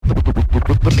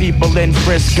people in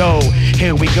Frisco.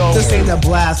 Here we go. This ain't a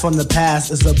blast from the past,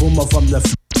 it's a boomer from the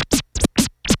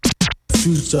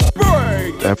future.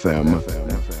 FM.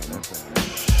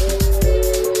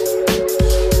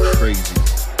 Crazy.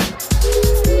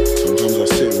 Sometimes I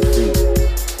sit and think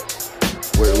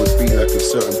what it would be like if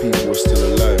certain people were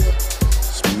still alive.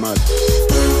 It's mad.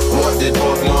 What did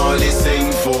Bob Marley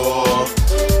sing for?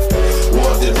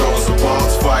 What did Rosa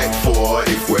Parks fight for?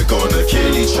 If we're gonna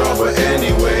kill each other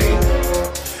anyway.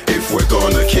 If we're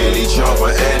gonna kill each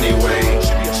other anyway.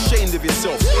 Should be ashamed of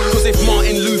yourself. Cause if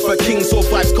Martin Luther King saw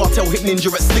Vibes Cartel hit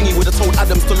Ninja at Stingy, would've told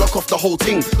Adams to lock off the whole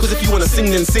thing. Cause if you wanna sing,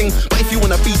 then sing. But if you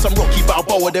wanna be some Rocky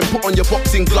Balboa, then put on your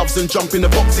boxing gloves and jump in the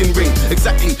boxing ring.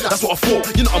 Exactly, that's what I thought.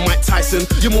 You're not a Mike Tyson,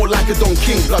 you're more like a Don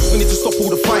King. Blood, we need to stop all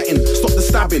the fighting, stop the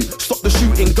stabbing, stop the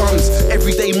shooting guns.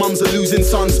 Everyday mums are losing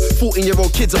sons.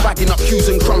 14-year-old kids are bagging up cues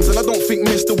and crumbs. And I don't think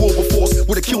Mr. Wilberforce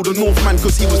would've killed a Northman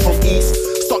cause he was from East.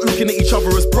 Start looking at each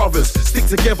other as brothers. Stick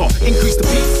together, increase the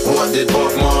peace. What did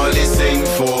Bob Marley sing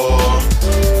for?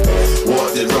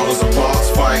 What did Rosa Parks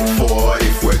fight for?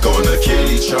 If we're gonna kill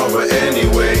each other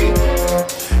anyway.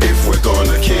 If we're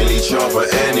gonna kill each other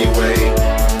anyway.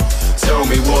 Tell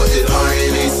me, what did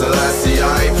Haile Selassie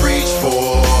I preach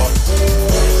for?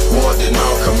 What did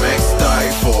Malcolm X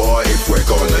die for? If we're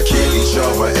gonna kill each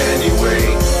other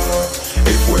anyway.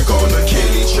 If we're gonna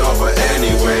kill each other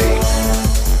anyway.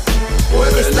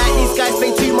 It's like these guys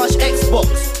play too much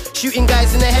Xbox, shooting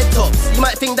guys in their head tops. You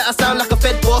might think that I sound like a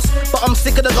Fed boss, but I'm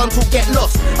sick of the gun talk, get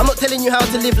lost. I'm not telling you how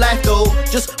to live life though.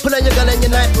 Just pull on your gun and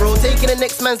your knife, bro. Taking the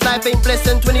next man's life ain't blessed,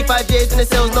 and 25 years in the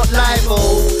cell's not live,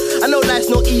 oh. I know life's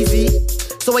not easy,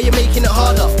 so why you making it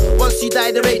harder? Once you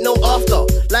die, there ain't no after.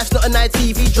 Life's not a night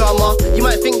TV drama. You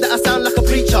might think that I sound like a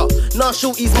preacher. Nah,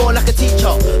 shorty's more like a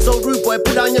teacher. So rude boy,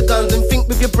 put down your guns and think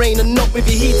with your brain and not with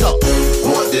your heater.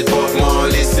 What did Bob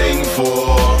Marley sing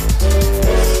for?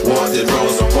 What did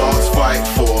Rosa Parks fight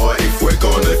for? If we're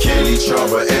gonna kill each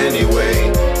other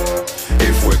anyway.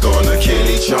 If we're gonna kill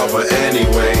each other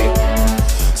anyway.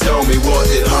 Tell me, what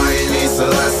did Haile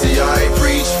Selassie I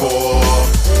preach for?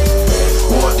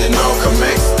 What did Malcolm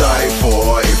X die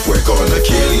for? If we're gonna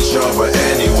kill each other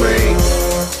anyway.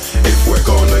 If we're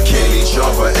gonna kill each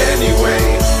other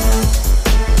anyway.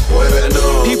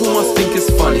 People must think it's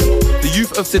funny. The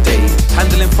youth of today,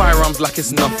 handling firearms like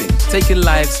it's nothing. Taking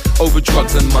lives over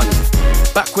drugs and money.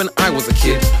 Back when I was a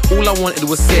kid, all I wanted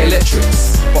was say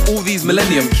electrics. But all these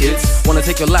millennium kids wanna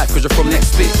take your life cause you're from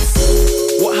next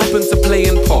bits. What happened to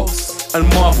playing Pogs and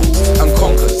Marbles and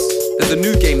Conkers? There's a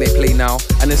new game they play now,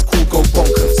 and it's called Go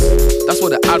Bonkers. That's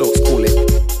what the adults call it,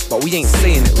 but we ain't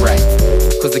saying it right.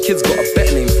 Cause the kids got a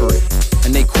better name for it,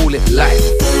 and they call it life.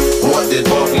 What did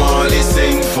Bob Marley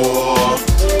sing for?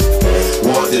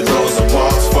 What did Rosa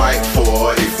Parks fight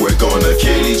for? If we're gonna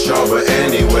kill each other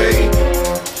anyway.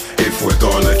 If we're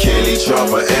gonna kill each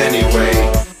other anyway.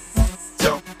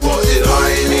 What did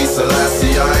Haile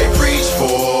Selassie I preach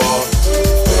for?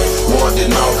 What did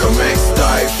Malcolm X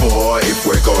die for? If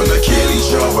we're gonna kill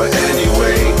each other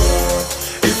anyway.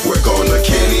 If we're gonna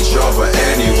kill each other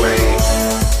anyway.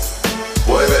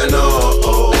 Boy, better know.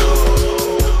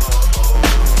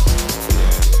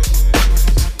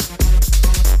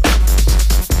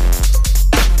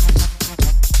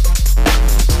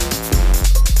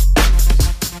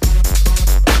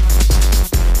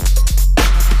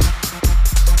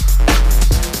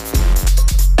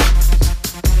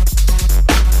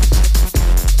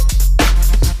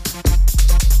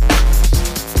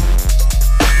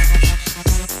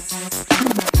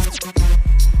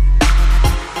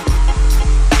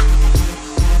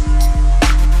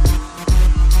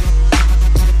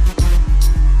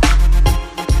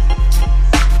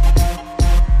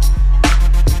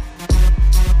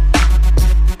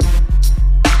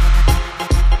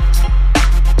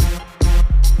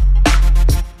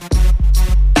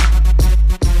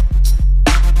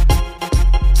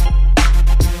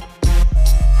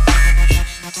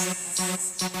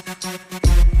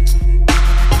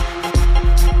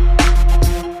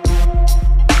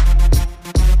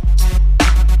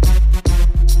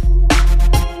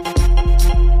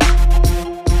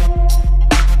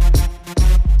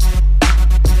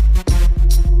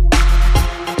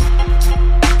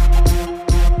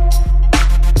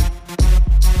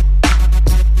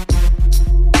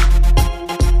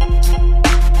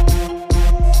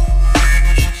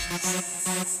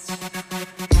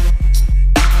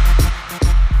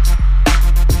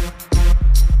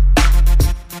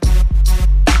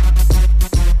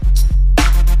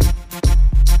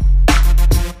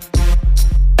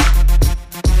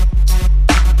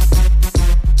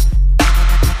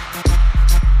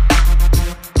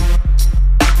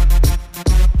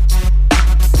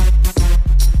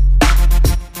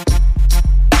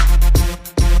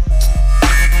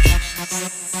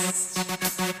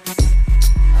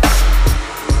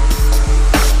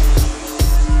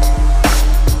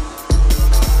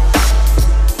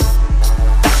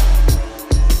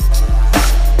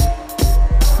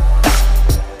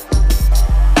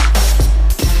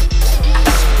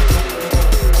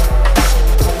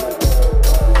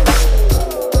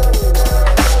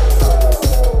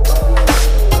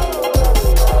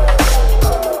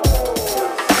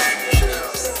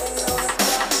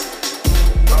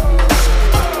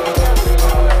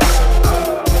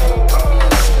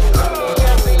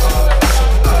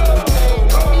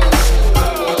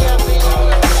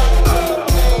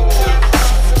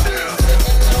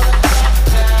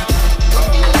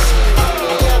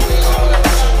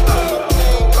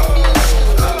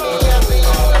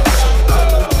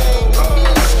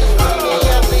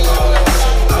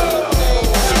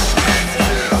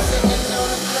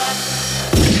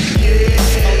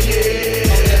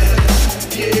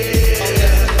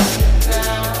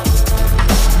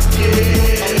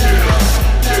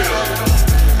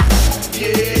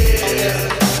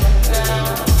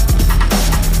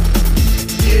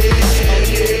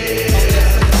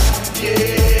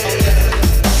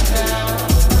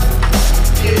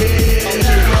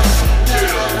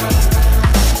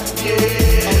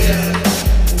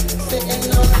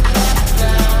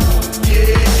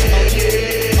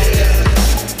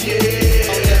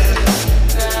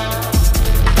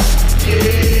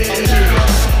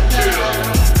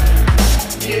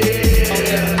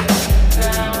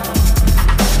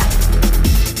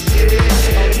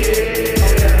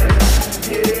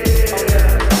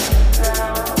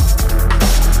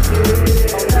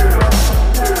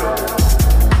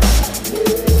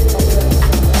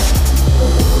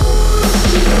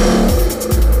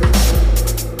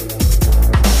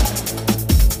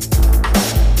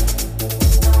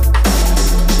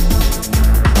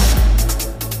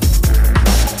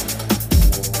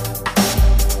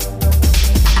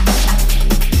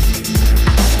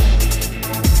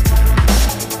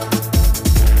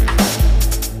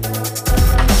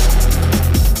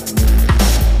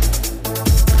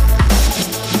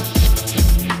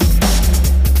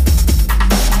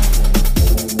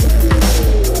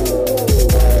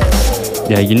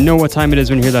 You know what time it is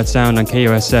when you hear that sound on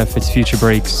KOSF. It's Future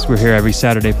Breaks. We're here every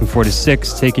Saturday from 4 to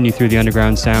 6, taking you through the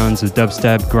underground sounds of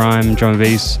dubstep, grime, drum and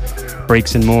bass,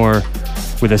 breaks, and more.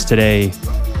 With us today,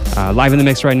 live in the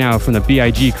mix right now from the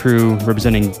B.I.G crew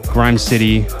representing Grime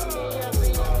City.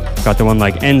 Got the one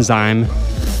like Enzyme,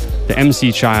 the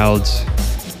MC Child,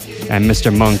 and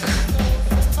Mr. Monk.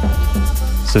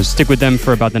 So stick with them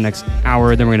for about the next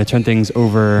hour. Then we're going to turn things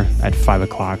over at 5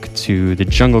 o'clock to the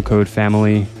Jungle Code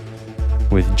family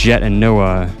with Jet and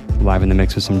Noah live in the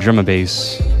mix with some drum and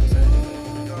bass.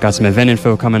 Got some event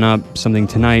info coming up, something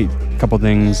tonight, a couple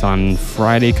things on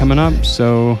Friday coming up.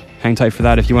 So hang tight for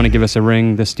that. If you want to give us a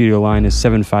ring, the studio line is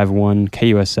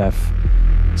 751-KUSF,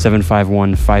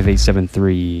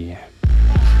 751-5873.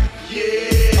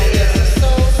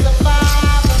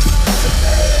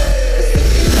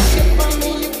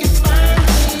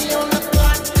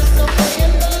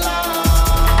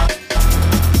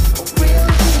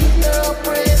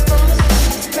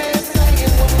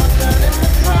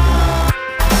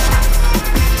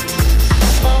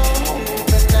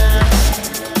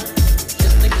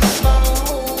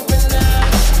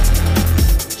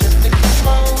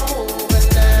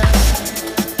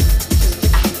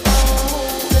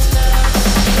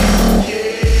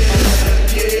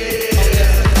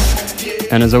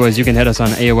 And as always, you can hit us on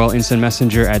AOL Instant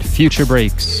Messenger at Future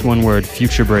Breaks. One word,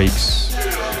 Future Breaks.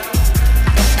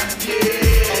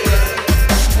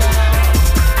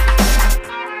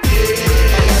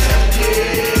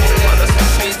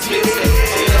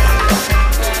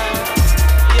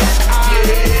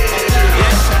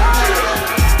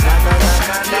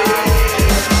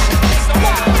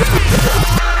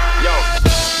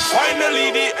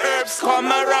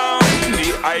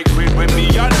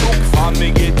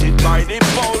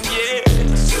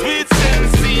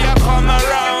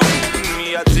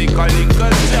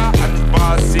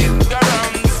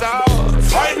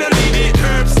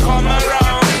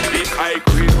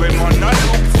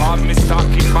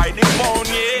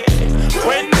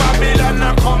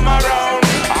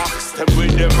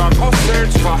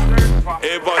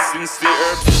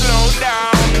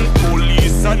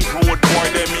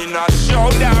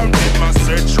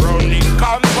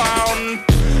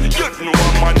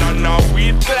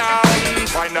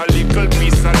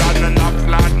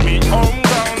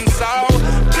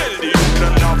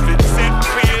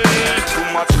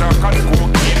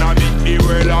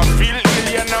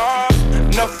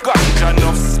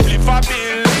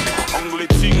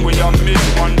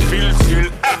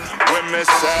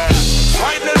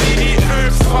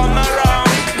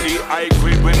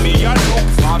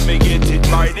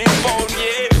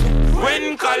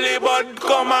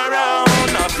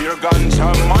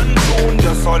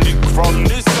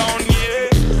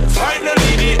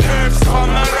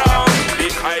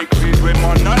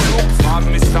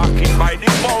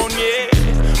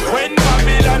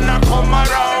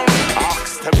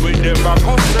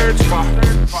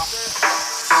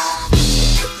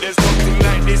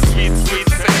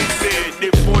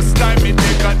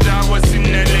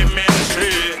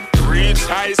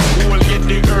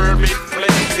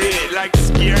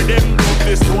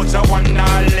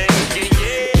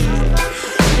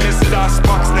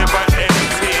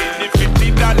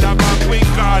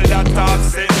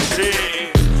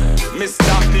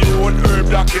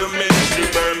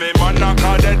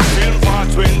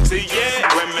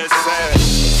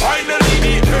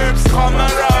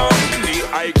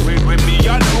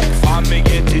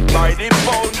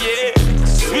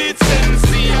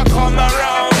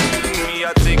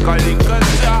 Take a little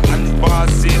shot and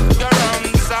pass it around.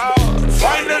 So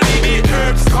finally the earth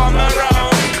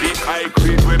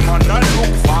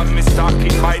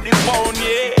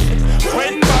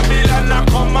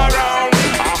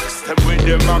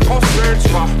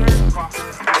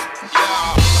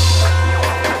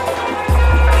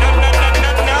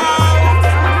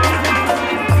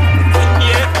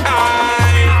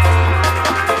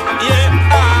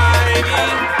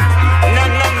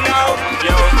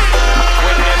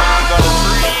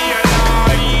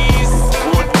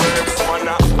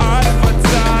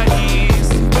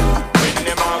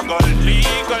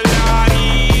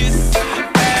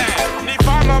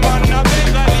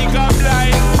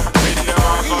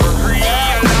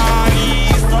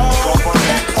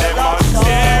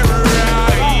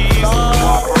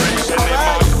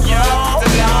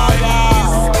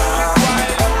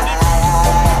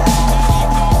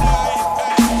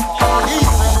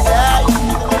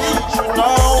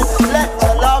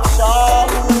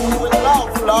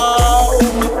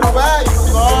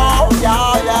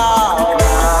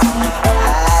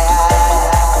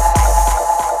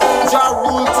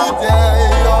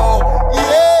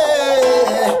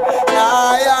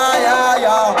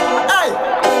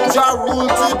Ja rule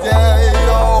today,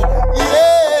 yo.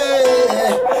 Yeah.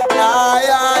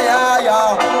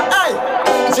 Hey.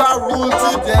 Ja rule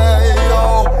today, yo.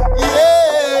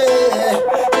 Yeah.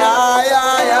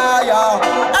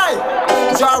 Hey.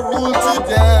 Ja rule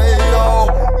today, yo.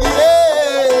 Yeah.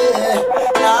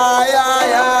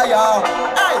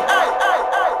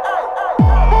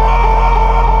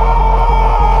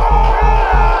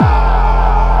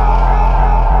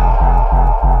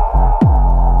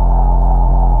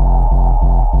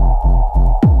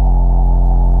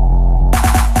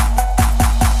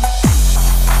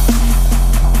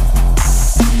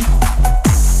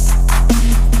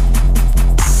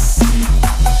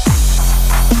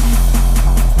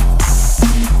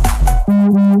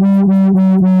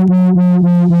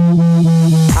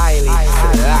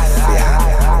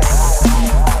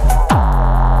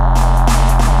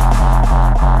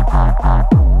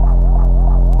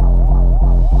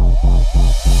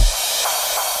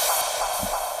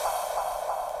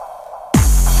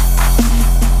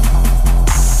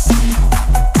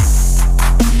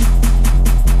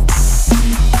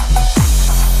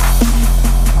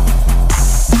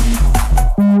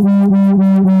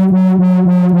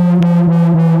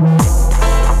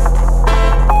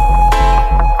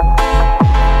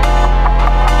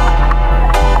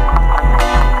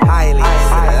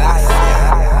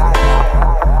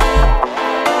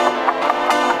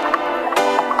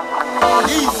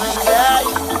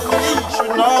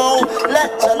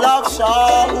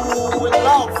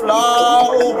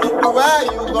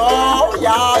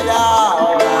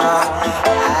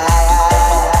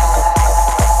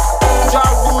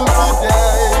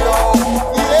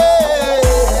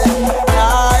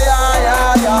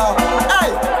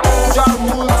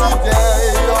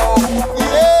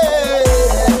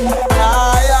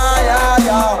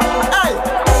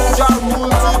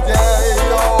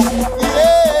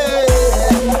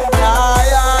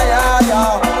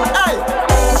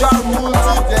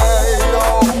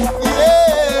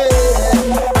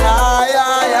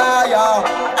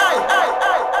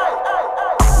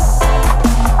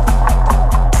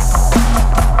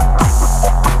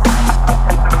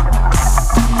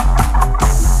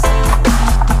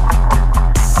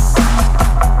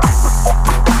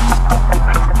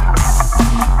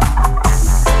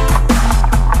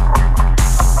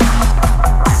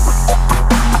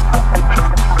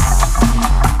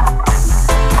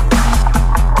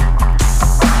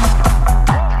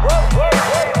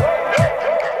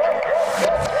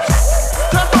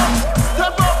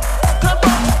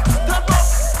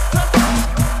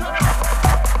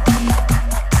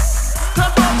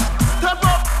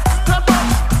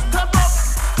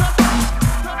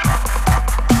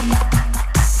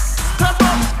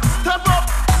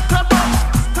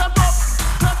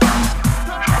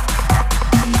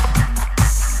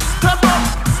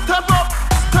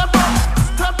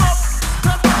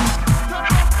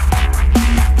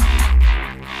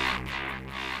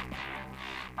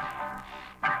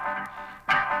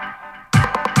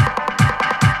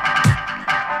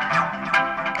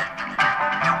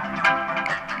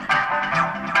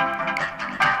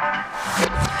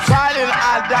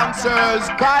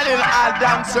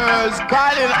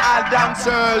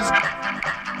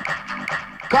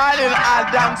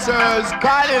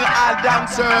 Calling all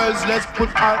dancers, let's put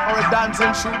on our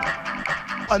dancing shoe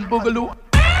and boogaloo.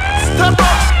 Step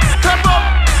up, step up,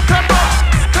 step up,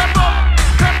 step up,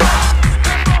 step up,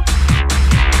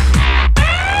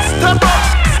 step up, step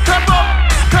up, step up,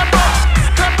 step up, step up, step up,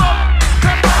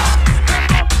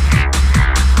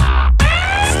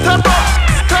 step up,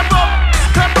 step up, step up,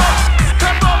 step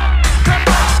up, step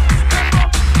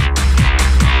up.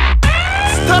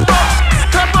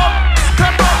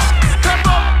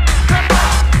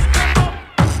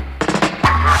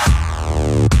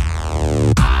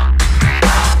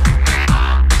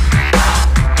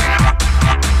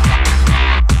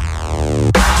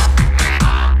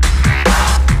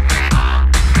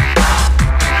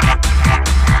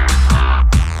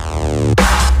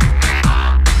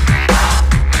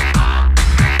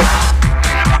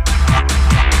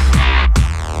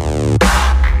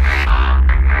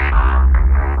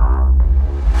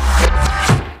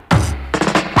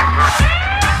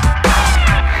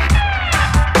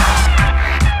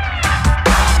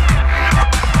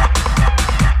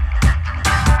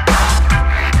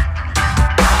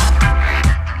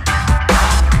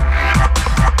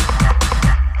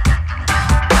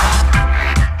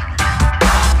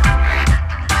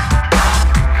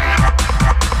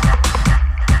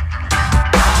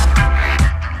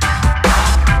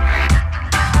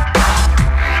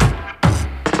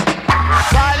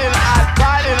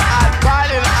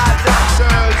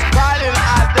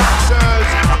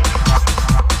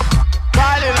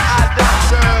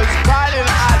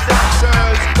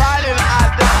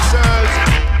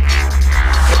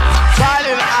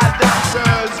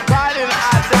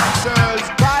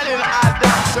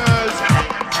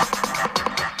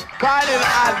 Calling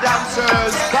our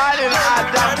dancers, calling our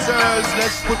dancers.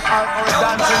 Let's put on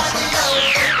our dancing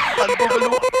shoes and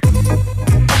boogaloo.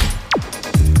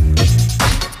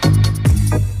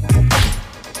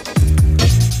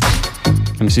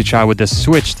 MC Cha with the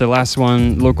switch. The last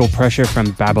one, Local Pressure from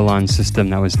Babylon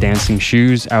System. That was Dancing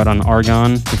Shoes out on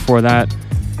Argon. Before that,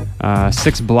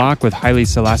 6 Block with Haile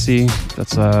Selassie.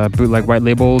 That's a bootleg white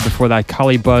label. Before that,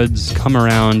 Kali Buds, Come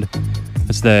Around.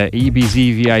 That's the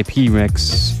EBZ VIP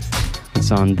mix. It's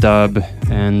on dub.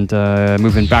 And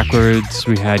moving backwards,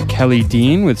 we had Kelly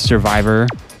Dean with Survivor.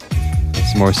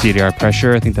 Some more CDR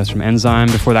Pressure. I think that's from Enzyme.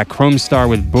 Before that, Chrome Star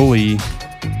with Bully.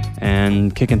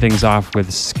 And kicking things off with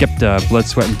Skepta, Blood,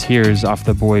 Sweat, and Tears off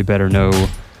the Boy Better Know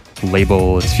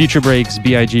label. It's Future Breaks,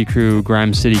 B.I.G crew,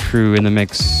 Grime City crew in the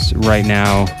mix right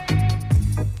now.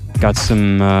 Got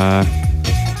some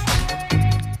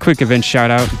quick event shout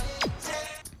out.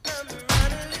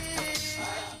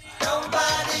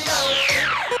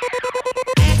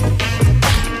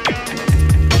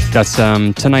 That's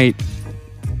tonight.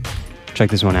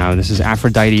 Check this one out. This is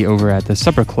Aphrodite over at the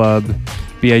Supper Club.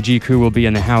 B.I.G crew will be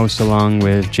in the house along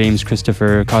with James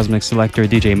Christopher, Cosmic Selector,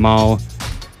 DJ Mal,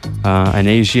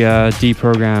 Anasia, D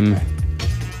Program,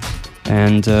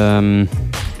 and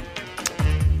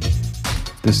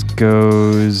this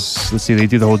goes, let's see, they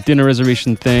do the whole dinner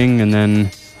reservation thing and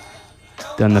then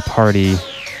the party.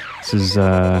 This is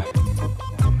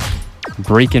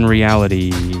Breakin'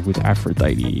 Reality with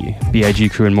Aphrodite, B.I.G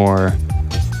crew and more.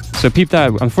 So peep that.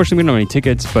 Unfortunately, we don't have any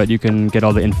tickets, but you can get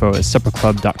all the info at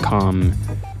supperclub.com.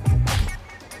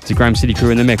 It's a Grime City crew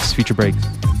in the mix. Future Breaks.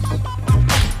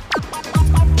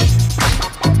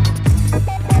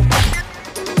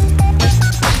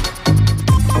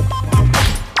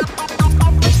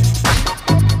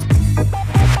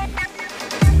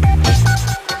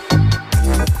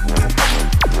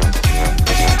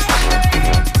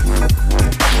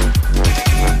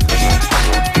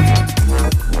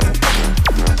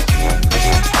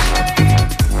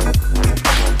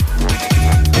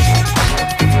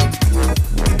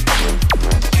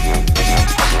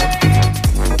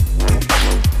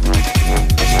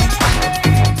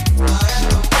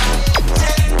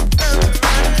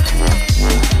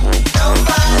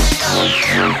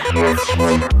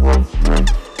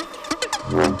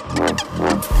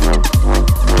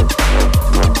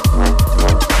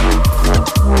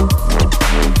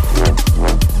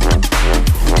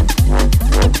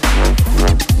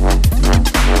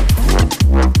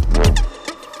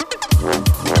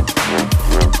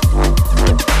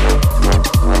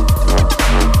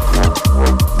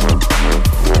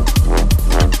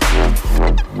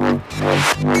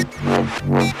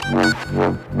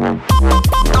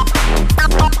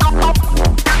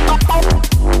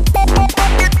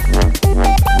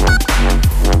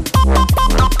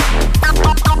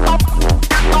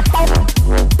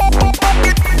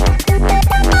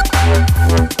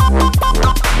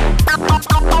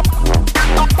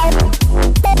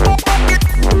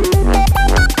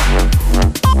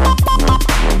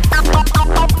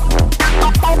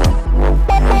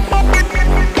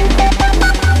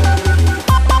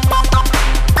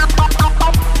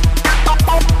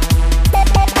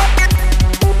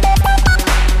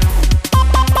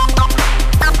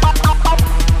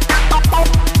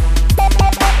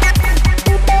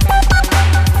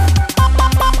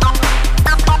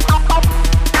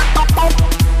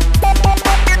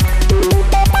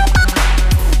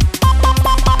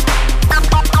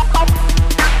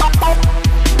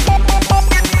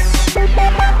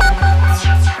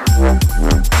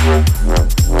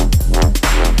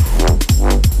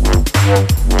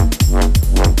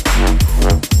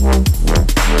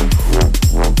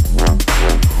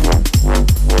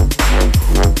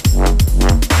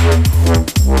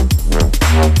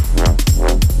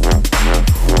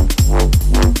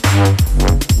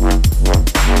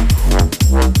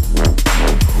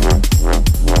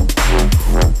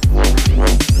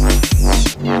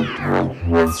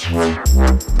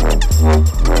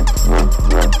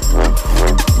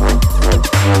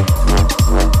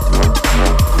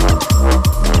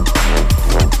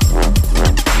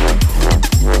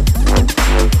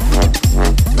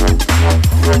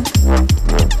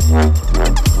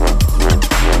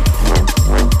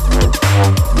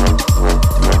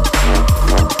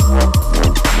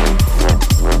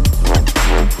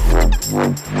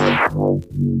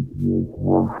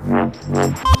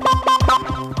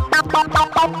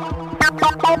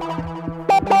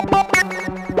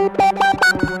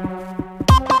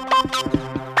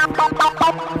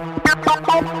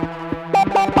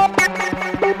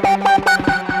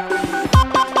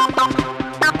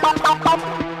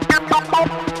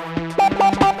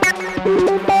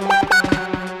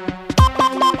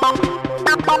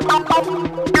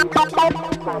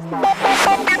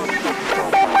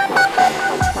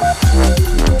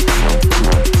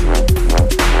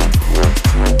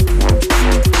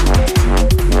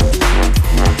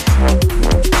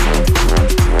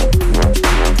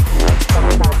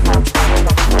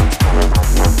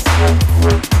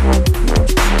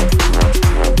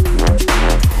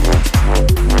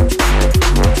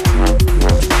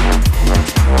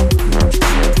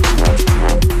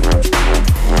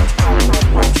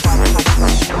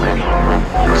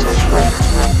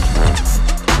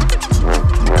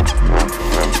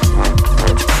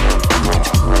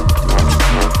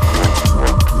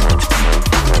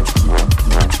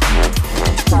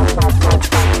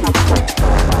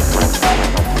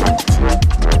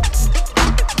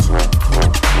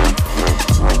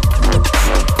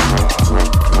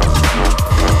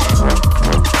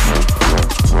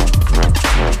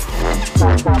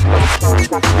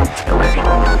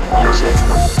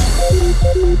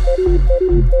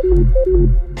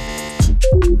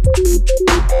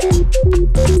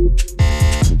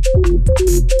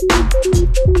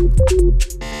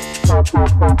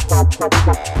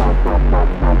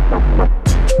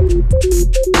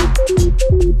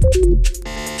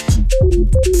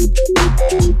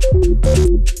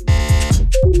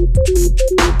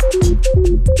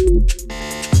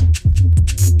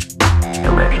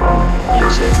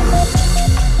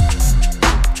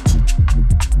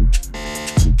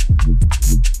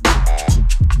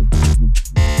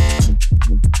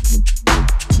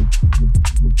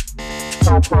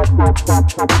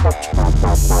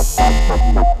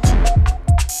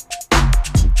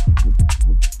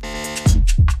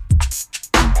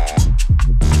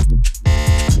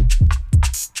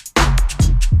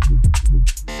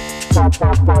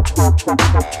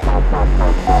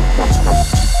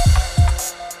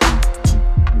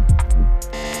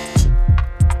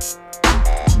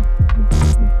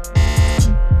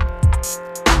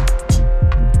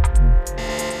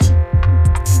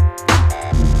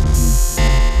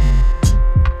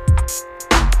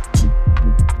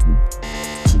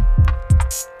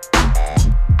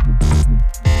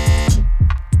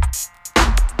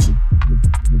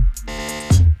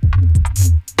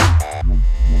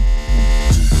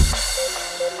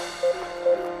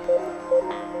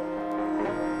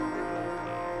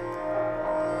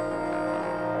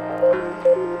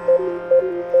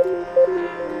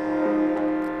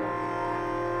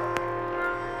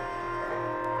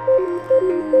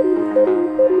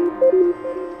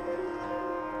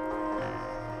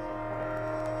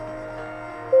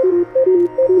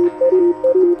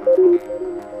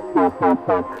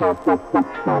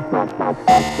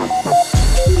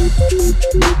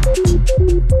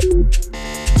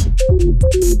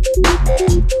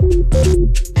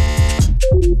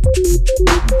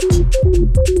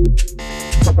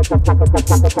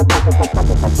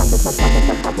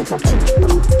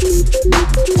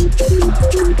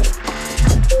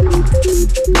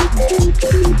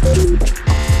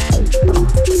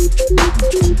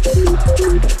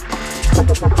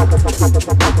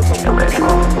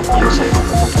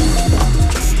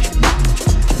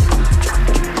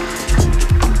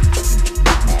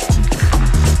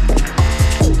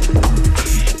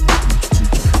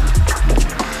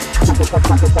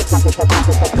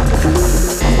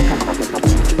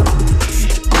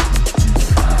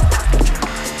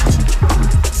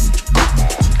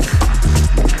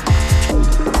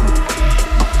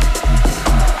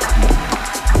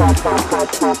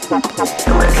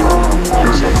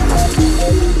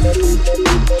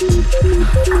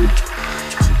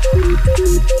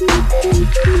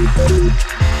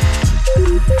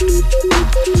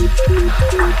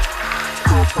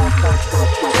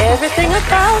 Everything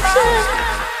about you.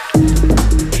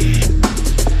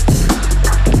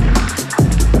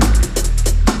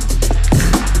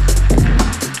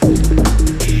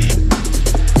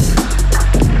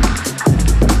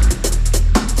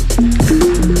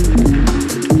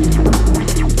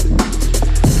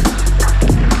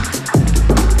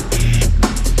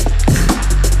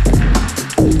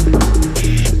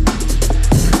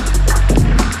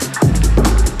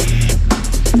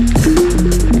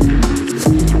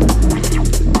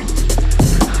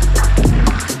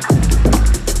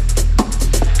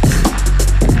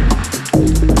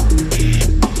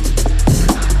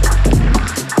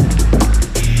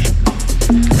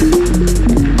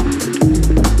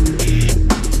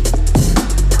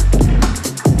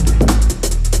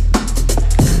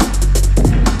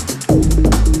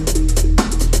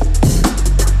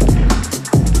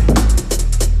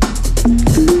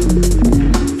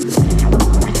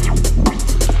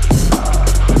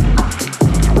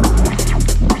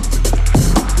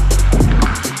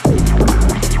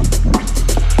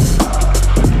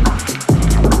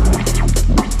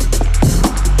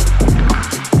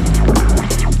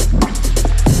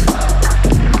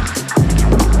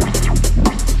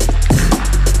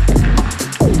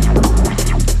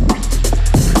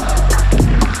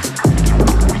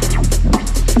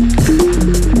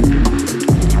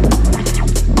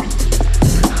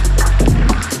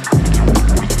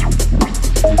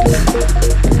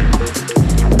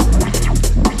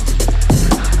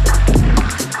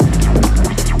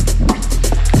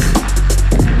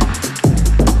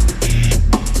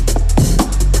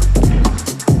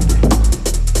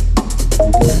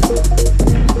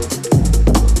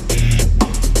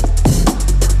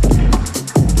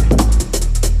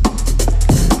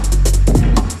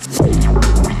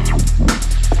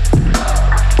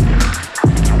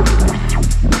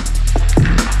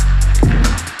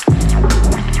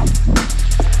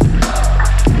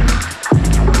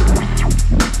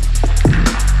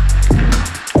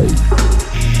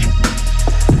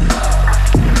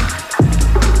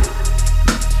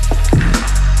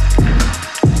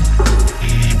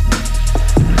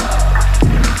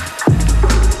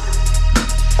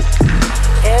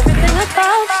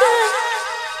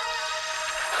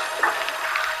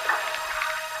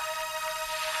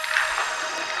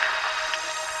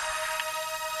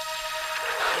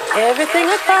 Everything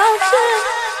about you.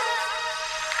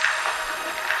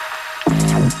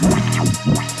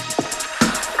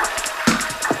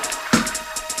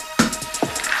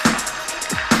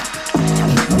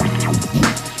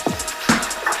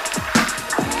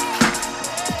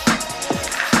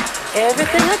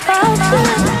 Everything about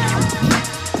you.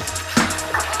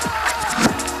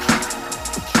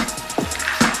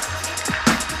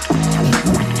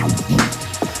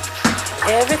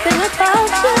 Everything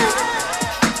about you.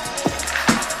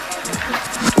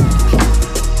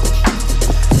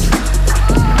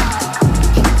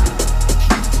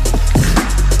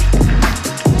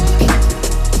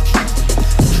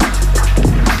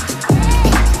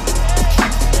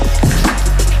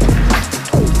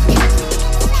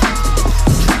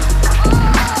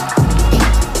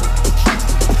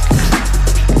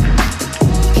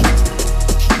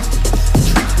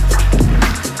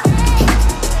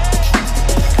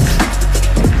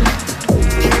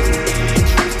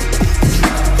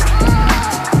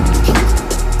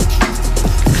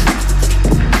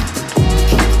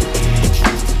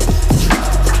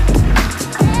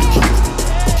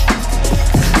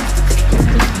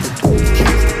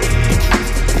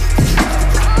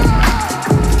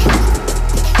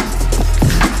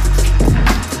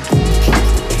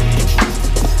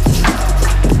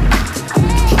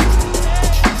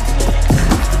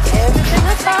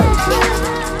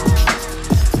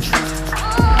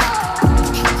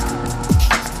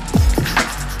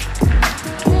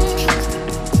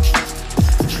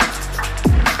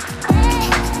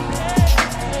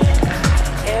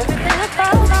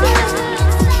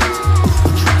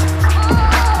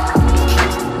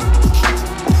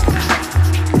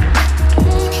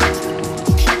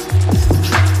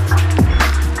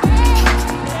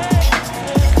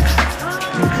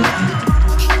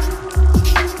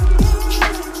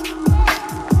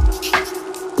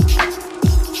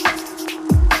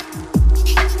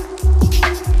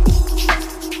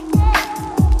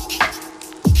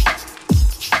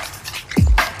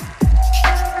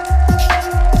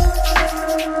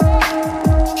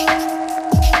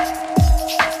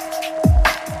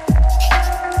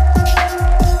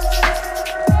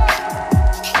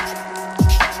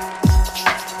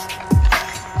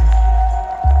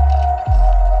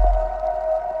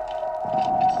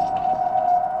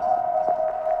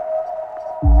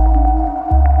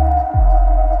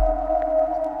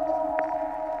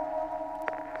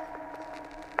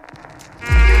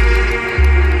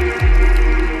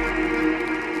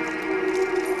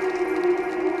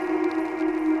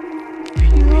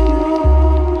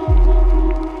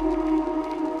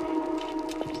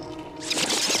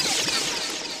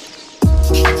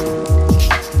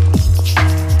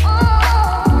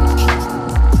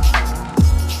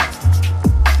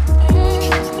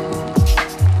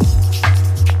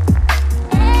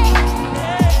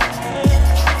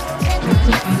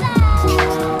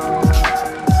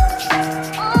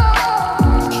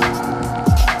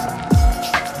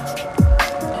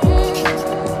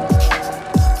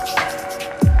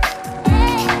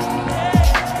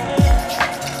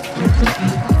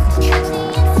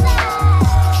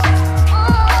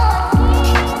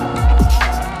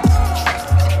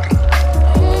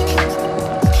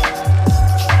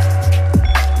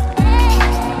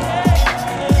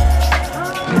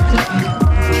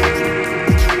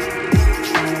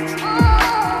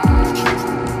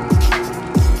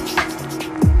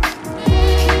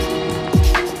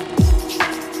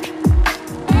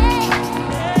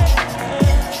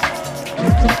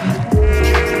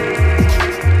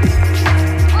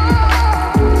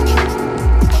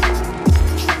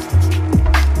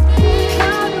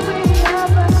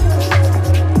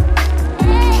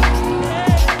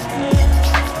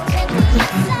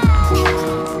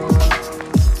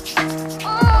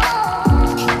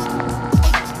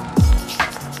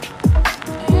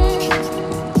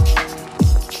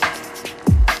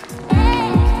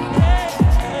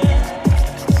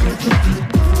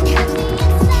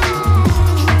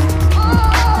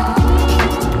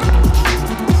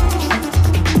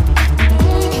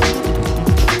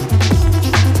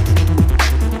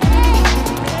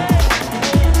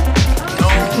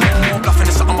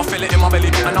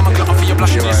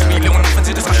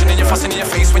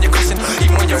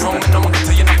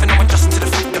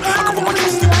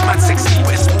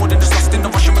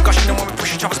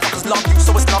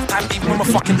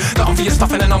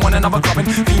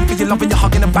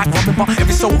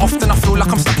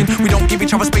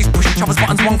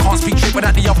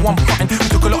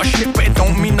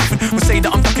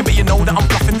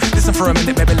 For a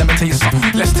minute, baby, let me tell you something.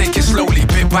 Let's take it slowly,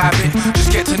 bit by bit.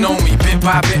 Just get to know me, bit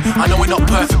by bit. I know we're not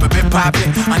perfect, but bit by bit.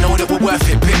 I know that we're worth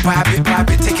it, bit by bit, by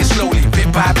bit. Take it slowly,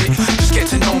 bit by bit. Just get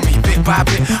to know me, bit by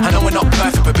bit. I know we're not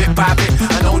perfect, but bit by bit.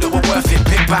 I know that we're worth it,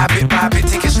 bit by bit, by bit.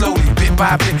 Take it slowly, bit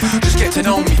by bit. Just get to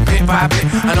know me, bit by bit.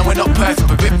 I know we're not perfect,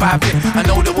 but bit by bit. I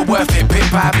know that we're worth it, bit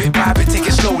by bit, by bit. Take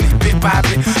it slowly, bit by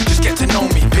bit. Just get to know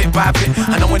me, bit by bit.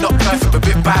 I know we're not perfect, but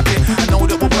bit by bit. I know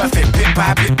that we're worth it, bit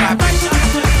by bit, by bit.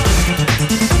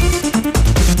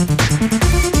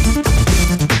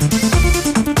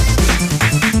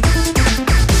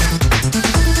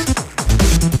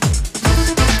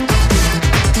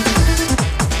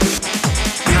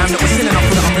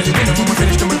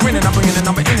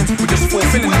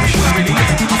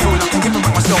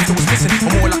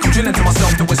 To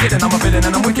myself that was hidden. I'm a villain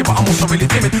and I'm wicked, but I'm also really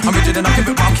timid. I'm rigid and I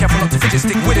pivot, but I'm careful not to fidget.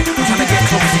 Stick with it. I'm trying to get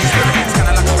close to your spirit. It's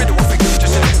kinda like a riddle. I think just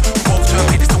a little. Both turn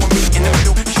pages to a meet in the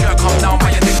middle. Your shirt come down by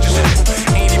your neck, just a little.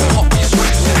 Ain't even hot, but you're sweat,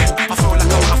 just a little. I feel like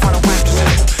I wanna find a wife, just a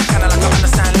little. Kinda like I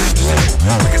understand life, just a little.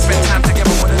 We can spend time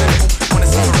together, one a little. Wanna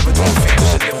see forever, don't fit,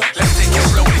 just a little. Let's take it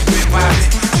slowly, bit by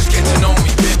bit. Just get to know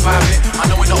me, bit by bit. I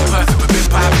know we're not perfect, but bit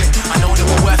by bit. I know that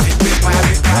we're worth it, bit by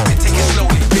bit, by bit. Take it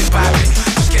slowly, bit by bit.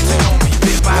 Just get to know me,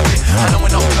 bit by bit. I know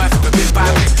we're not perfect, but bit by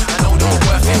bit. I know that we're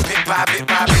worth it, bit by bit,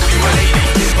 by bit. Be my lady,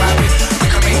 bit by bit. We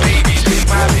can make babies, bit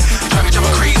by bit. Drive each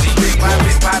other crazy, bit by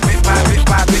bit, by bit, by bit,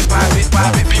 by bit, by bit,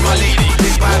 by bit. Be my lady,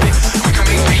 bit by bit. We can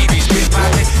make babies, bit by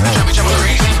bit. Drive each other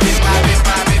crazy, bit by bit,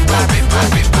 by bit, by bit, by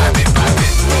bit, by bit, by bit.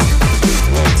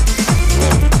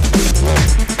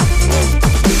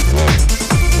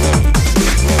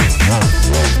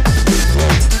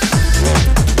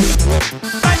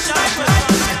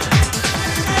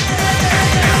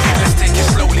 Let's take it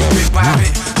slowly, bit by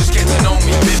bit. Just get to know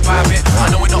me, bit by bit. I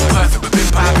know we're not perfect, but bit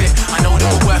by bit. I know that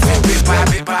we're worth it, bit by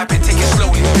bit, by bit. Take it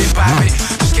slowly, bit by bit.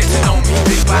 Just get to know me,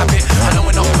 bit by bit. I know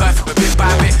we're not perfect, but bit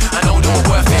by bit. I know that we're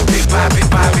worth it, bit by bit,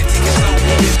 by bit. Take it slowly,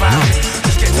 bit by bit.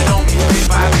 Just get to know me, bit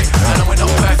by bit. I know we're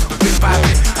not perfect, but bit by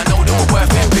bit. I know that we're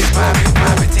worth it, bit by bit, by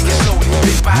bit. Take it slowly,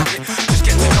 bit by bit. Just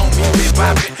get to know me, bit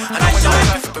by bit. I know we're not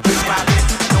perfect, but bit by bit.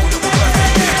 I know that we're worth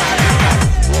it, bit by bit, by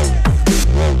bit.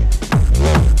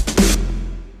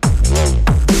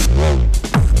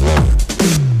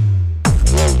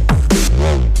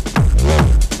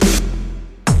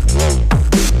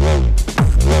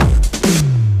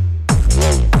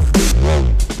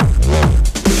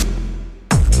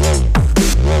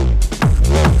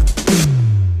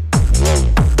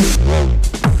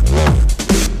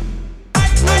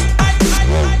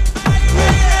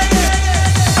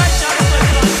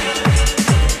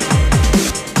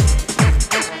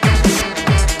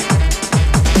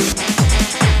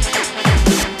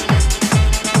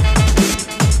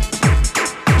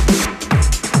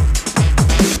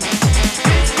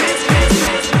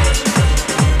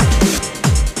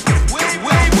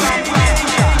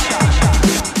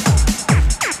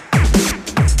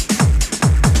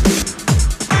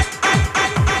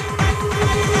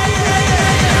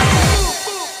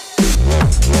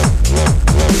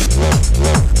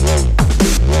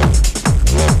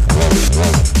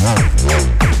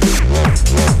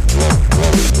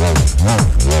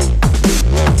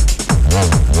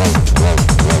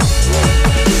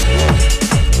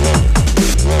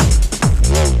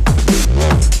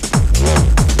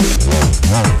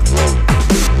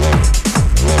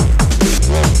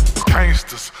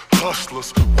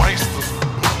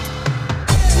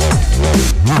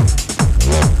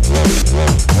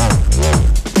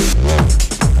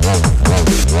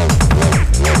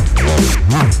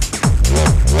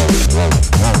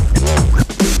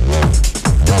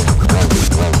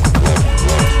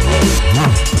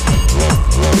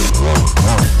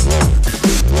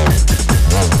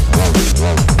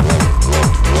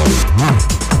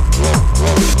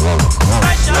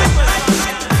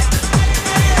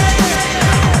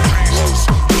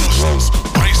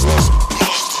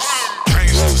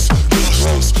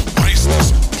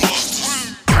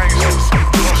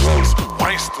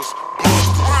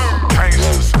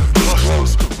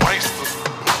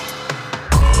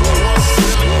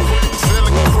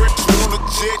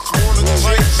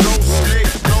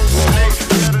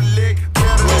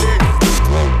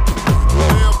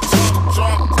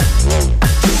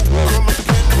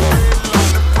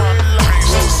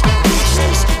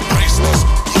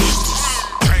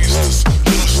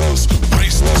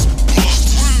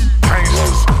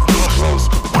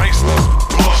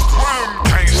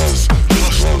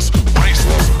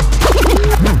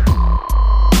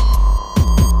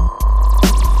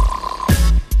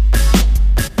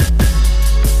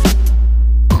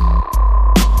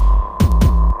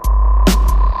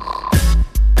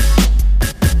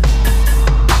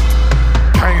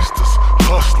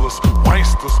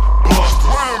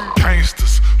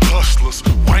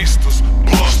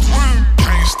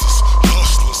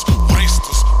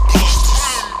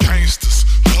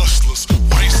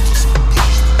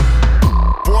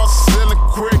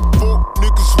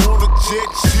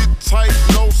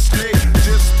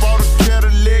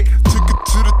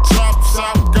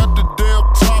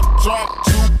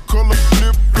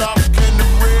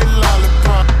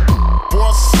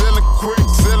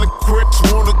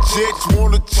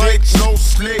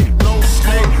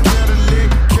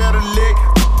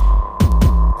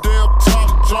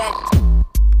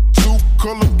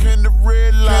 color can the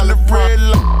red line.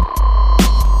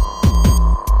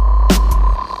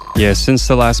 Yeah, since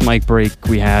the last mic break,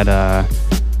 we had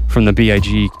from the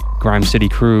B.I.G. Grime City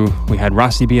crew, we had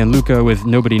Rossi B and Luca with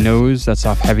Nobody Knows, that's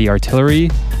off Heavy Artillery.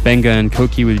 Benga and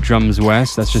Koki with Drums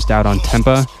West, that's just out on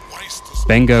Tempa.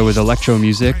 Benga with Electro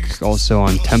Music, also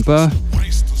on Tempa.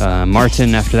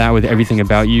 Martin after that with Everything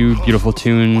About You, beautiful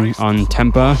tune on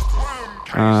Tempa.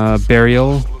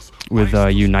 Burial with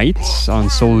Unites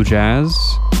on Soul Jazz.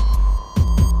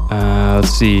 Let's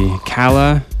see,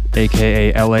 Kala,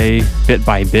 aka LA, Bit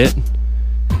by Bit.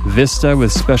 Vista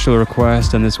with Special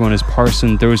Request, and this one is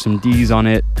Parson, throw some D's on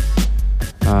it.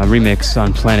 Remix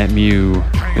on Planet Mew.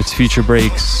 It's Future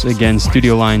Breaks, again,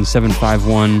 studio line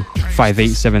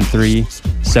 751-5873,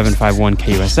 751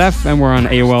 KUSF, and we're on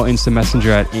AOL Instant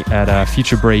Messenger at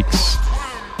Future Breaks,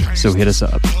 so hit us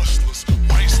up.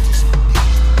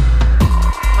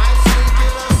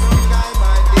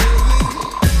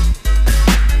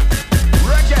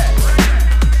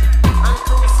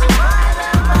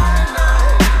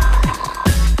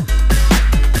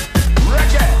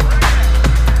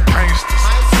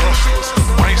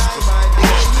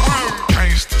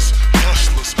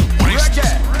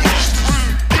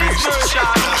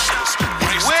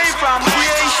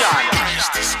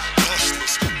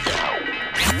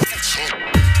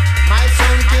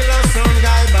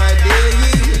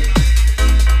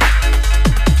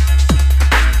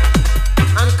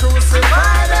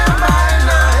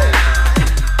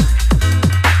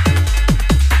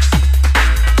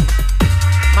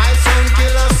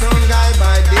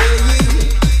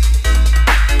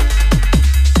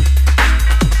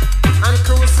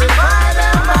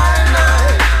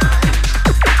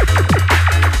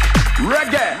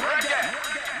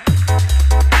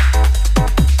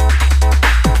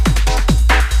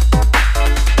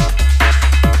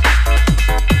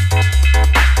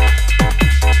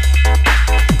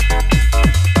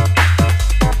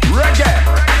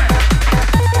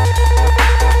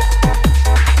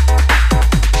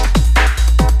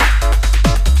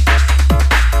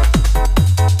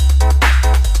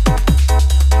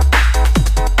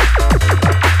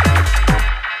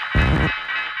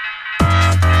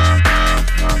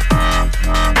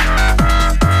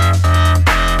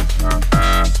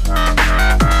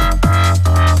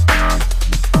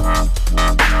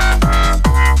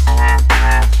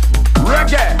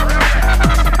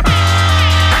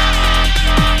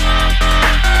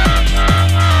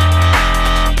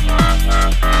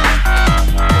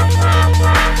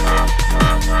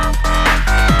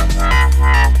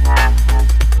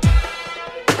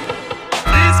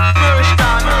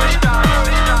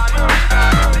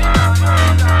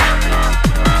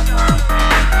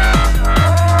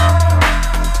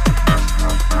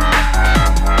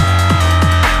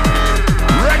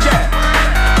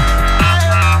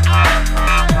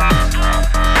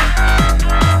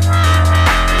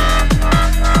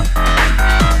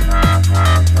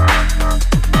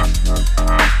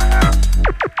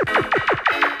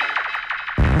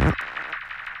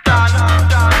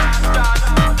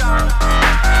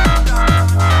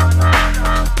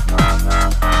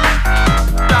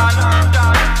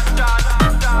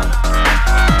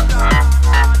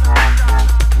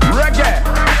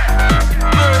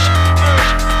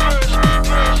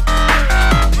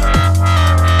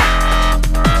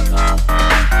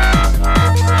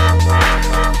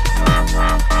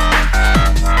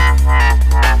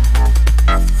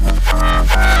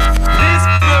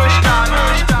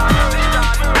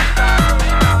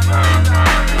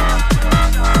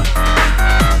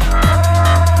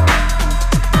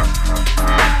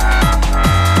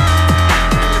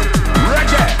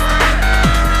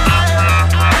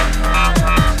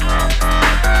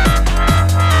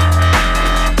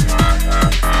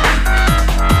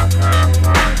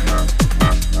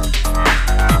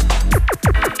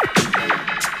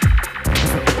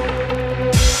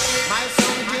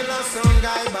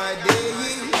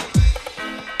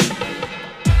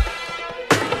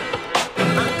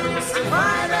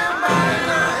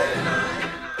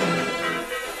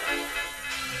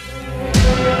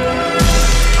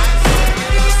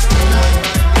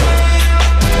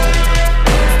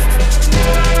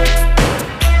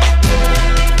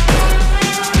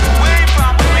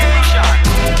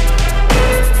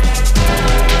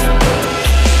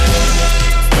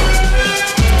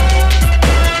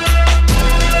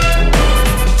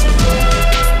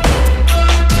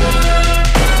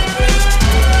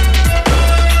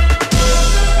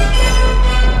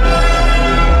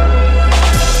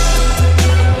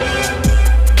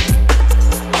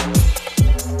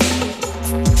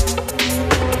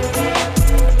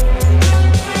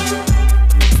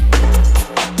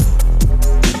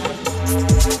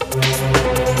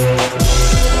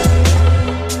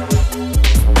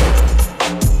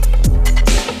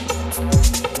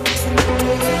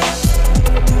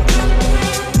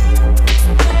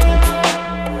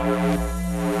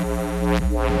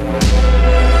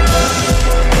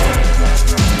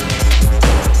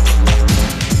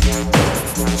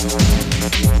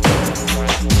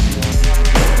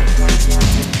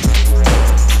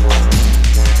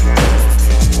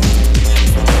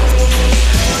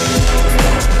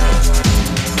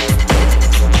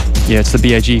 Yeah, it's the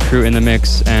B.I.G crew in the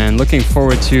mix, and looking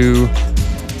forward to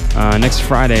next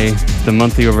Friday, the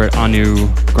monthly over at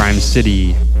Anu Grime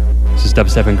City. This is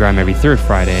Dubstep and Grime every third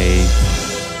Friday.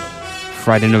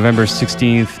 Friday, November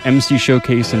 16th, MC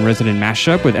Showcase and Resident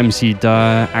Mashup with MC Duh,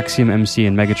 Axiom MC,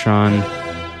 and Megatron.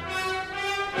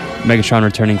 Megatron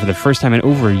returning for the first time in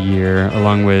over a year,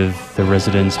 along with the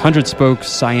residents 100 Spokes,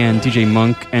 Cyan, DJ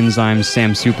Monk, Enzyme,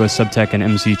 Sam Supa, Subtech, and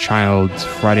MC Child.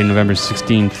 Friday, November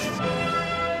 16th.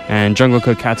 And Jungle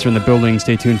Cook Cats are in the building.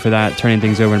 Stay tuned for that. Turning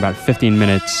things over in about 15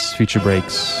 minutes. Feature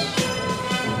breaks.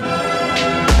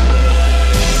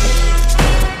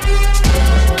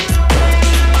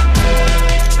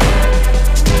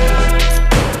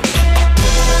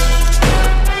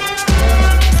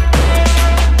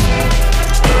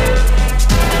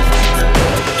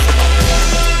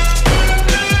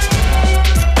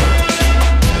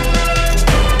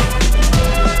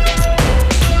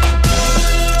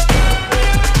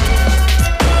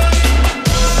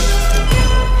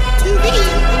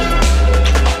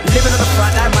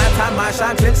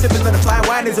 Sipping on the fine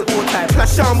wine is at all time.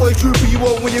 Clash shine boy trooper, you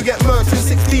won't when you get murked in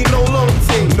 16, no long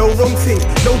thing. No wrong thing,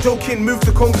 no joking, move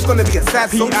to Congo, it's gonna be a sad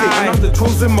something. And I'm the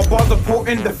chosen, my bars are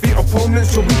potent, defeat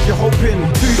opponents, so weak you're hoping.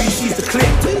 2DC's the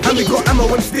clip, and we got ammo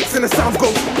and sticks and the sound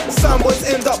go. Soundboys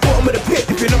end up bottom of the pit,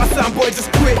 if you're not a soundboy just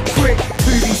quit, quick.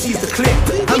 2DC's the clip,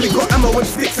 and we got ammo and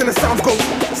sticks and the sound go.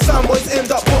 Soundboys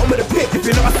end up bottom of the pit, if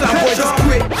you're not a soundboy just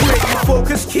quit, quick.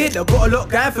 Focus kid, I got a lot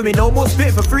going for me, no more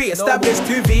spit for free. Established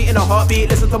 2V in a heartbeat,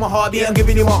 listen to my heartbeat, I'm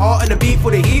giving you my heart and the beat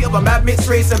for the heat of a mad mix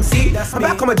race MC. I'm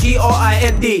back on my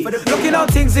GRIND, looking out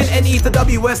things in NE to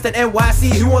W West and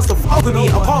NYC. Who wants to fuck with me?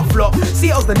 I can't flop.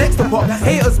 See, I was the next to pop.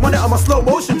 Haters want it on my slow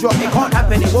motion drop. It can't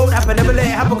happen, it won't happen. Never let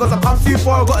it happen cause I come too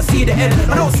far. I gotta see the end.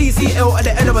 I don't see CL at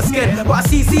the end of a skin, but I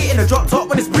see C in the drop top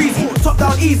when it's breezy. Top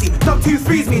down easy, dump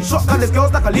 2-3s me. Shotgun this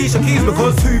girls like Alicia Keys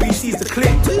because 2VC's the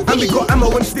clip, and we got ammo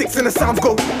and sticks and the sounds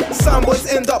go.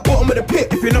 Soundboys end up bottom of the pit.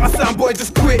 If you're not a soundboy,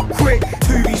 just quit, quick.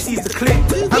 2VC's the clip,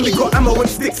 and we got ammo and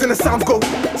sticks and the sounds go.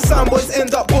 Soundboys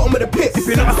end up bottom of the pit. If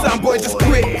you're not a soundboy, just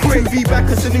quit, quick. V back,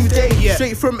 it's a new day. Yeah.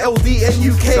 Straight from LD and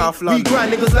UK. We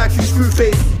grind niggas like you screw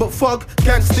face, but fuck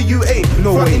gangster UA.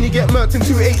 No way. You get murked in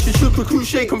 2H. You should crew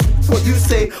shake and what you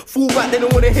say. Fall back, they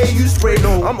don't wanna hear you spray.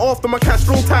 No, I'm after my cash,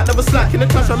 roll tight, never slack. In the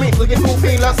clash I make, I get no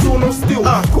pain like saw no steel.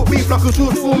 Cook beef like a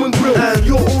George Foreman grill.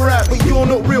 You're alright, but you're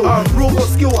not real. Robot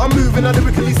skill, I'm moving, I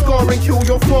lyrically scar and kill.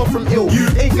 You're far from ill. You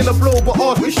ain't gonna blow, but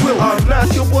ask which will.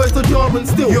 Blast your boys to jar and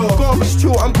still. You're garbage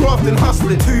chill, I'm grafting,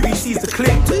 hustling. 2VC's the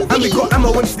clip, and we got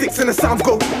ammo and sticks and the sounds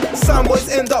go. Soundboys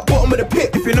end up bottom of the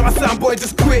pit. If you're not a soundboy,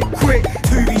 just quit, quick.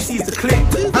 2VC's the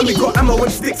clip, and we got ammo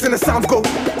and sticks and the sounds go.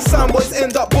 Soundboys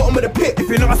end up bottom of the pit. If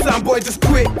you're not a soundboy, just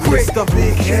quit, quick. Mr.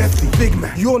 Big Heavy, big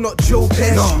man, you're not Joe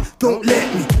Pesci. No. Don't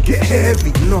let me get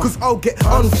heavy, cause I'll get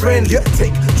unfriendly.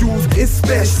 Take jewels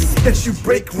especially, as you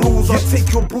break rules. I'll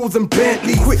take your bros and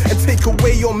Bentley, quick and take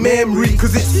away your memory.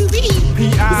 Cause it's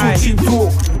P.I. It's all cheap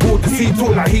talk, or does he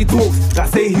talk like he talks? That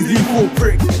say he's lethal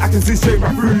prick, I can see straight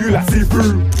right through you like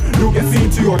see-through. You'll get seen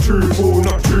to your truthful,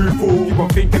 not truthful. You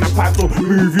got thinking I'm pipes will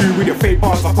move you with your fake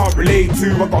bars I can't relate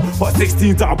to. I got hot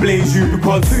 16 that'll blaze you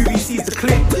because 2VC's the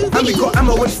clip, and we got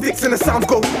ammo and sticks and the sounds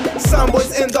go.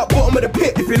 Soundboys end up bottom of the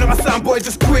pit. If you're not a soundboy,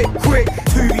 just quit, quick.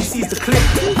 2VC's the clip,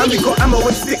 and we got ammo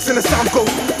and sticks and the sounds go.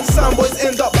 Soundboys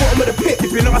end up bottom of the pit.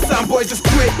 If you're not a soundboy, just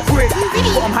quit, quick.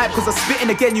 But I'm hyped cause I'm spitting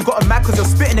again. You got a mad cause you're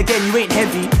spitting again. You ain't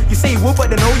heavy. You say you would but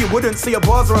they know you wouldn't. So your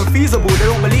bars are unfeasible. They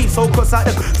don't believe. So cross out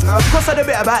the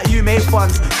bit about you made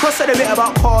funds. Cross out a bit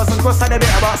about cars and cross out a bit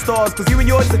about stars. Cause you and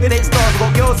yours are good ain't stars.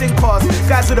 Got girls in cars,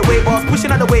 guys with the weight bars,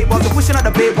 pushing out the weight bars and pushing out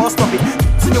the bait bars. Stop it.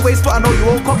 It's in your waist but I know you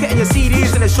won't cock it. And your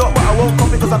CD's in the shop but I won't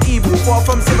cop it cause I'm evil. Far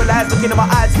from civilized. Looking in my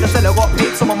eyes you can tell I got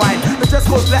pics on my mind. The dress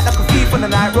goes black like a thief on the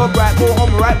night. Rob right, go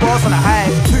home, right bars on the high.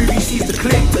 2VC's the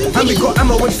clip, and we got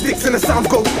ammo and sticks and the sounds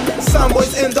go.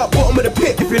 Soundboys end up bottom of the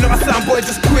pit. If you're not a soundboy,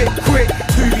 just quit, quick.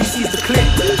 2VC's the clip,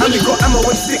 and we got ammo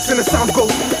and sticks and the sounds go.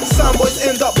 Soundboys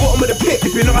end up bottom of the pit.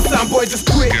 If you're not a soundboy, just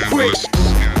quit, quick.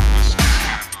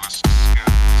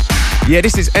 Yeah,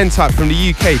 this is N-Type from the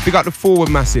UK. Big up the Forward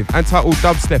Massive, Untitled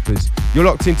Dubsteppers. You're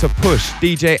locked into Push,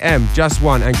 DJ M, Just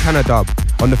One and Canadub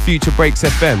on the Future Breaks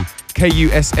FM,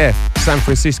 KUSF, San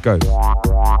Francisco.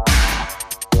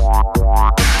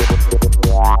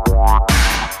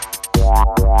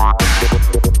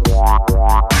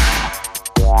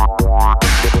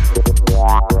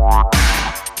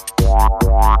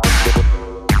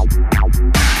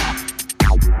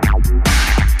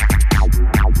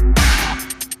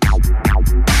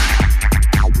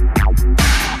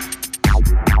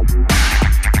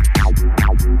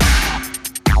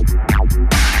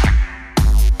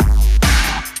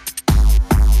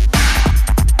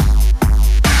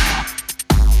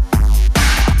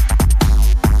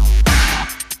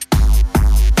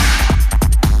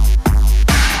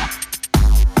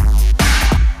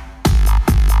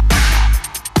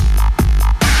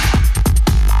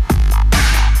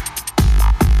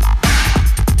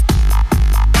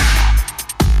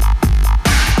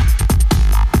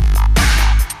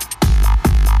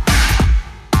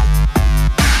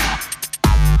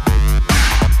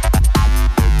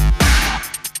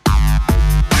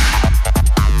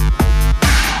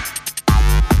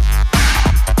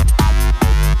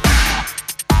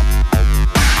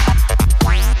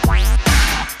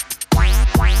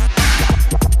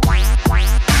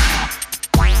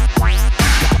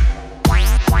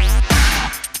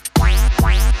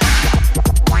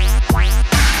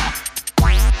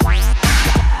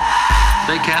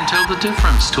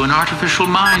 sense. To an artificial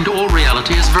mind, all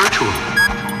reality is virtual.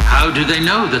 How do they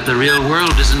know that the real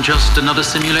world isn't just another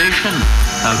simulation?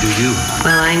 How do you?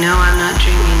 Well, I know I'm not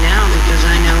dreaming now because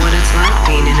I know what it's like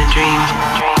being in a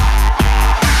dream.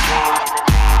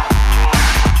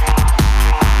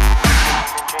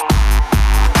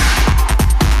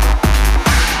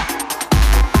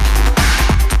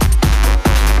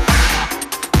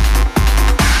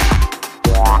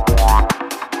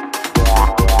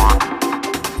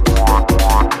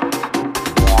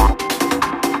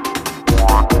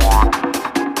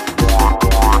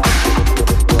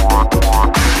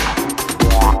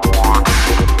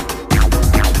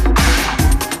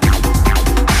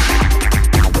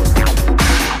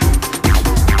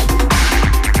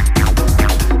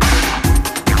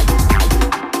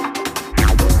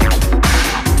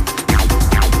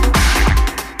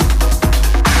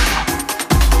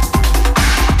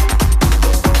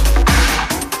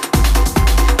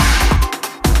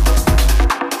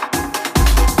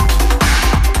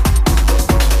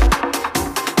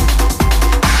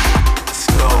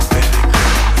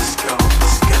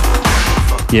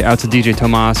 Yeah, out to DJ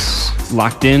Tomas,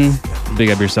 locked in. Big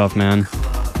up yourself, man.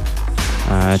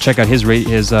 Check out his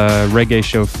reggae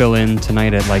show Fill In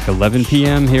tonight at like 11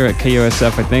 p.m. here at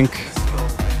KUSF, I think.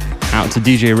 Out to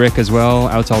DJ Rick as well.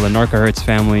 Out to all the Narcohertz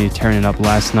family tearing it up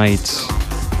last night.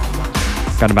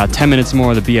 Got about 10 minutes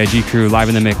more of the B.I.G crew live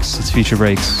in the mix. It's Future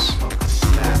Breaks.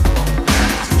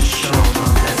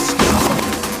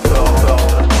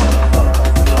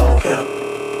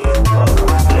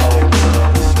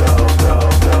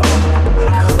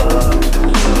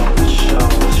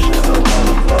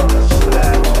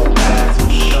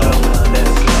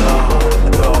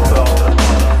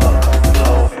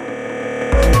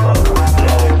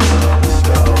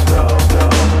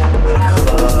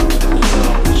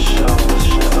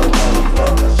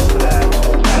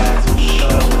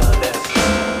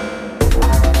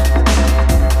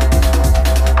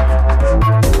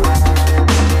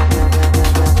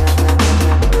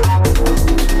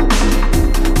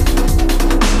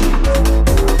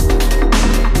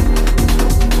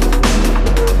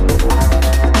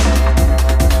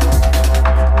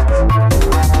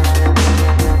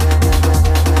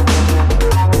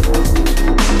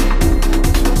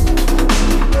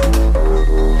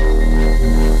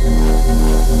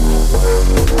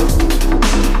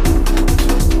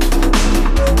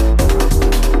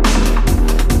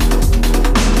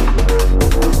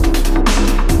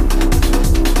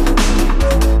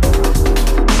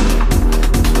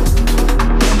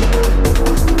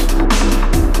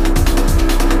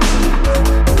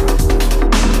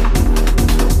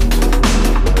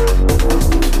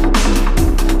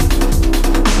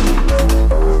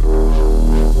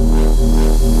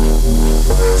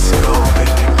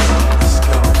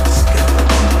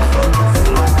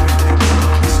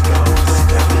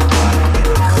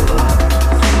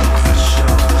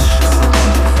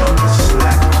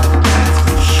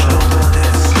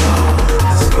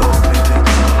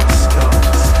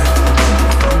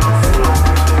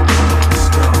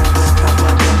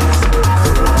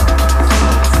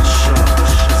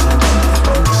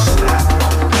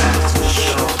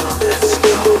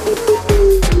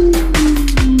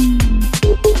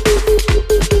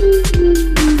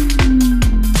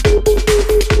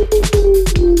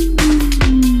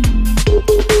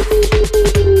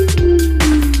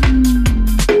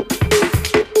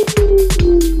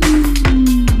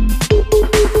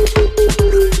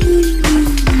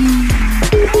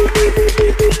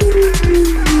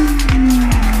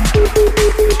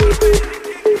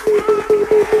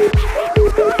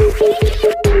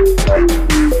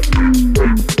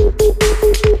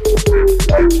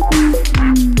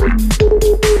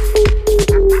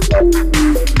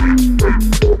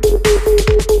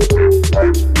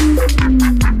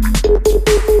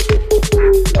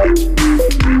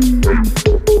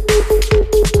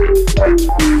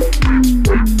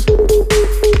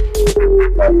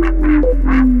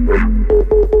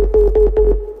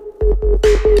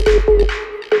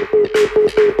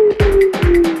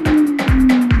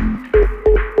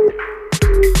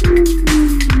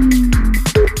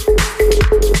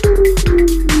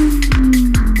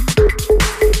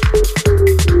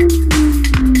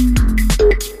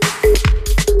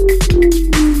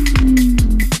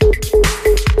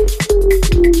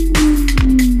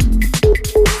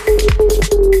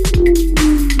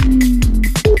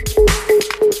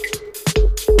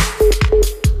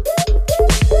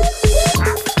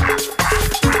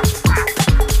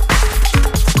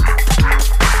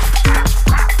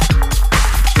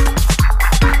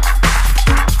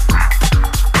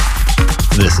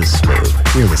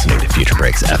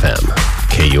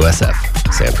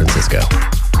 San Francisco.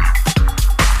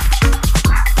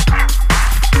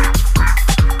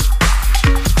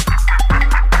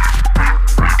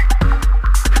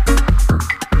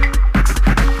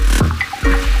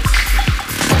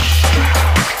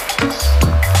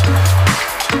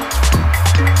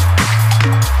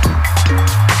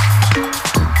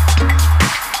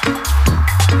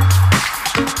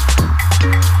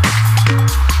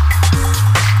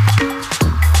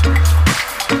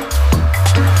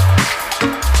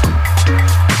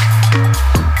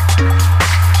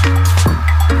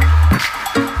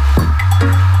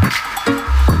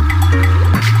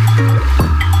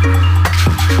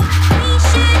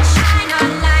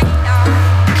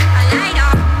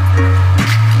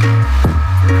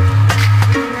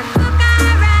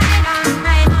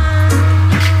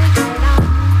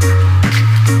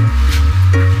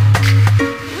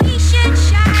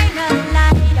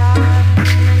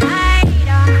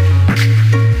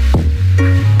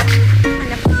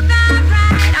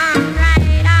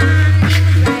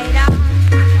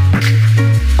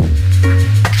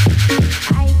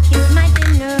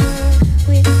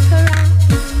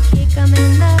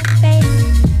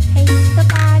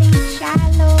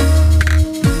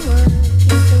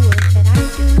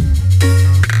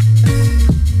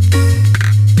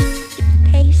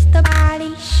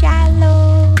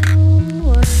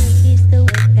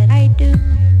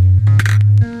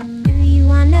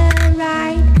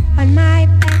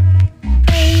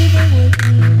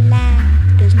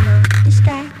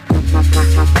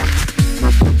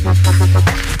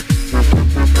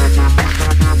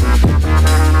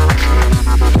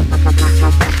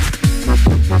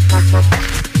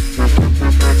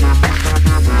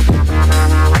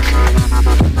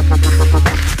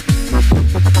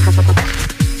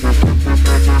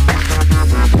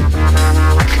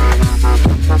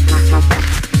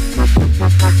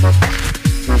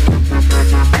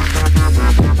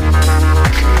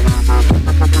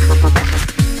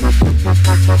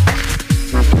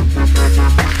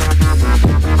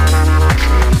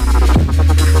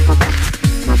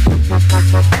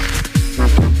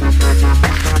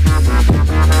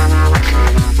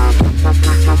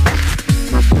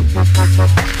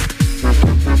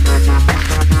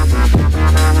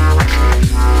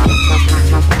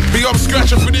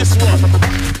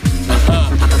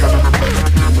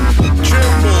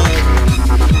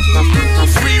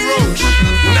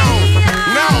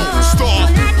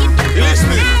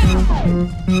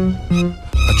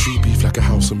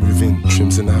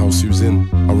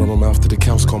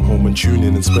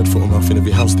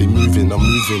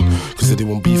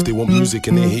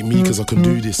 And they hate me cause I can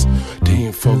do this. They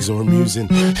ain't thugs or amusing.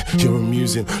 You're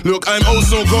amusing. Look, I'm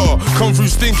also gotta come through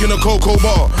stinking a cocoa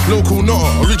bar. Local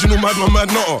nutter, original madman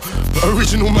mad nutter.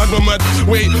 Original madman mad.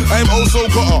 Wait, I'm also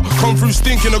gotta come through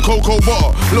stinking a cocoa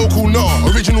bar. Local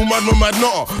nutter, original madman mad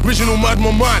nutter. Original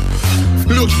madman mad.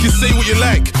 Look, you can say what you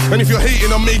like, and if you're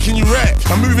hating, I'm making you right.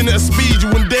 I'm moving at a speed you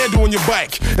wouldn't dare do on your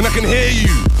bike, and I can hear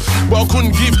you, but I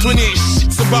couldn't give 28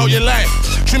 shits about your life.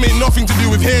 Trim ain't nothing to do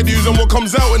with hairdos and what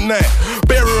comes out at night.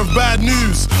 Bearer of bad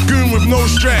news, goon with no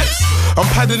stripes. I'm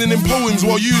paddling in poems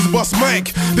while you bust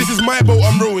mic. This is my boat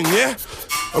I'm rowing, yeah?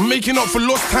 I'm making up for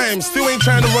lost time, still ain't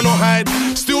trying to run or hide.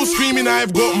 Still screaming,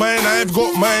 I've got mine, I've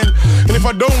got mine. And if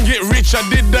I don't get rich, I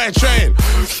did die trying.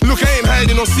 Look, I ain't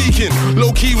hiding or seeking.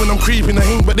 Low key when I'm creeping, I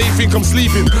ain't, but they think I'm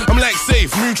sleeping. I'm like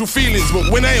safe, mutual feelings, but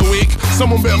when I awake,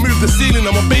 someone better move the ceiling.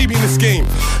 I'm a baby in this game,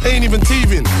 I ain't even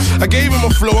teething. I gave him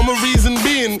a flow, I'm a reason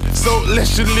being. So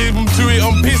let's just leave him to it.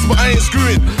 I'm pissed, but I ain't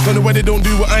screwing. Don't know why they don't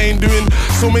do what I ain't doing.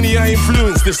 So many I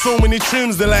influence, there's so many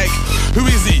trims. They're like, who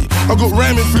is he? I got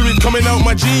rhyming fluid coming out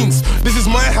my jeans. This is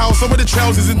my house, I'm with the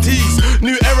trousers and tees.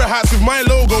 New era hats with my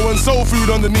logo and soul food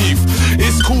underneath.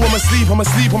 It's cool, I'm asleep, I'm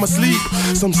asleep, I'm asleep.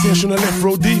 Some say I shouldn't have left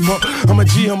road deep, but I'm a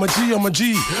G, I'm a G, I'm a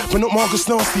G. But not Marcus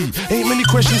Nasty. Ain't many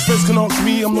questions friends can ask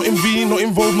me. I'm not in V, not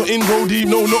involved, not in road deep.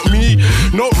 No, not me,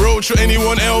 not Roach or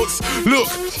anyone else. Look,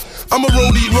 I'm a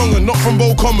roadie wronger, not from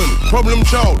Bow Common. Problem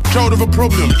child of a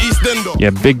problem, East Ender.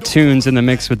 Yeah, big tunes in the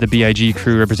mix with the B.I.G.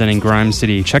 crew representing Grime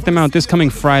City. Check them out this coming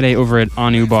Friday over at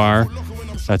Anu Bar.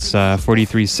 That's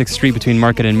 43 6th Street between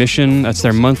Market and Mission. That's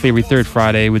their monthly every third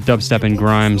Friday with dubstep and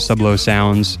grime, sub-low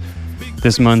sounds.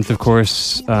 This month, of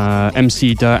course,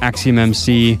 MC Da, Axiom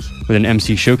MC with an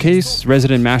MC showcase,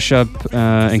 resident mashup,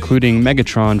 including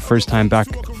Megatron, first time back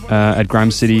at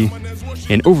Grime City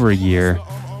in over a year,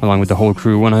 along with the whole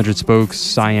crew, 100 Spokes,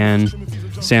 Cyan,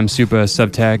 Sam Supa,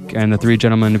 Subtech, and the three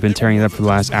gentlemen have been tearing it up for the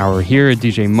last hour here.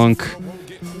 DJ Monk,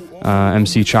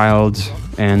 MC Child,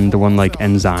 and the one like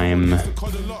Enzyme.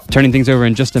 Turning things over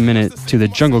in just a minute to the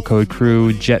Jungle Code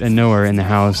crew, Jet and Noah in the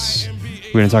house.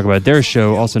 We're going to talk about their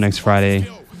show also next Friday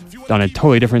on a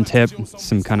totally different tip,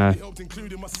 some kind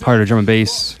of harder drum and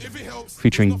bass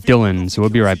featuring Dylan. So we'll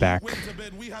be right back.